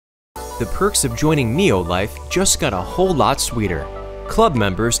the perks of joining NeoLife just got a whole lot sweeter. Club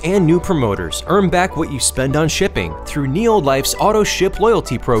members and new promoters earn back what you spend on shipping through NeoLife's Auto-Ship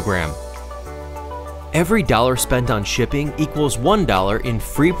Loyalty Program. Every dollar spent on shipping equals $1 in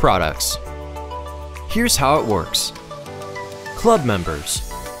free products. Here's how it works. Club members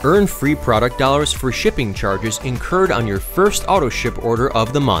earn free product dollars for shipping charges incurred on your first auto-ship order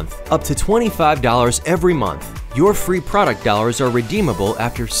of the month, up to $25 every month. Your free product dollars are redeemable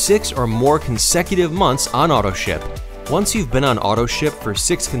after 6 or more consecutive months on auto-ship. Once you've been on auto-ship for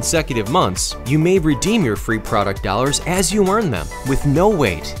 6 consecutive months, you may redeem your free product dollars as you earn them, with no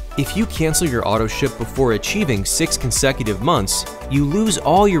wait. If you cancel your auto-ship before achieving 6 consecutive months, you lose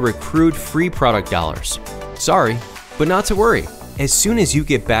all your accrued free product dollars. Sorry, but not to worry. As soon as you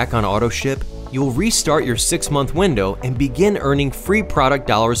get back on auto-ship, you'll restart your 6-month window and begin earning free product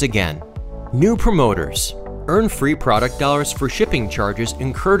dollars again. New promoters earn free product dollars for shipping charges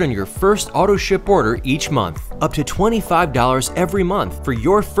incurred on your first auto-ship order each month, up to $25 every month for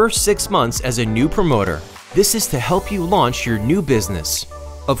your first 6 months as a new promoter. This is to help you launch your new business.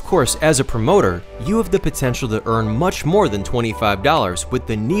 Of course, as a promoter, you have the potential to earn much more than $25 with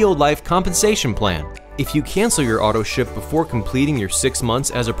the NeoLife compensation plan. If you cancel your auto-ship before completing your 6 months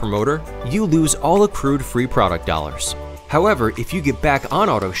as a promoter, you lose all accrued free product dollars. However, if you get back on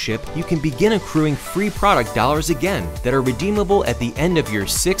auto-ship, you can begin accruing free product dollars again that are redeemable at the end of your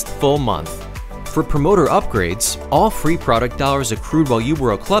 6th full month. For promoter upgrades, all free product dollars accrued while you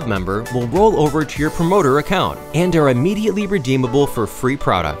were a club member will roll over to your promoter account and are immediately redeemable for free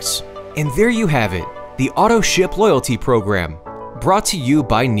products. And there you have it, the Auto-Ship Loyalty Program, brought to you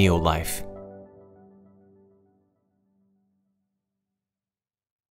by NeoLife.